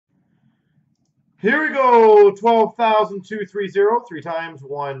Here we go. 12,230. 3 times.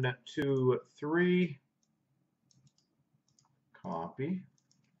 1, 2, 3. Copy.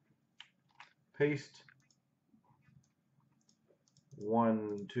 Paste.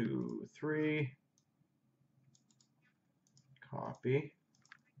 1, 2, 3. Copy.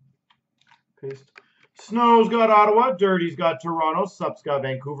 Paste. Snow's got Ottawa. Dirty's got Toronto. Sup's got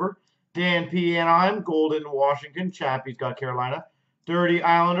Vancouver. Dan P. Anaheim. Golden Washington. Chappie's got Carolina. Dirty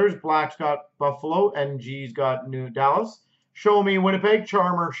Islanders. Black's got Buffalo. NG's got New Dallas. Show Me Winnipeg.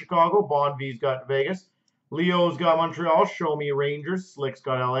 Charmer Chicago. Bond V's got Vegas. Leo's got Montreal. Show Me Rangers. Slick's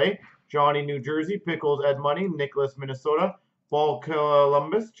got LA. Johnny New Jersey. Pickles Ed Money. Nicholas Minnesota. Ball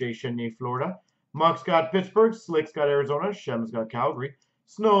Columbus. Jay Chenier Florida. Muck's got Pittsburgh. Slick's got Arizona. Shem's got Calgary.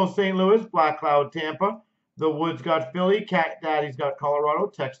 Snow St. Louis. Black Cloud Tampa. The Woods got Philly. Cat Daddy's got Colorado.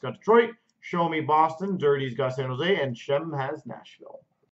 Tex got Detroit. Show Me Boston. Dirty's got San Jose. And Shem has Nashville.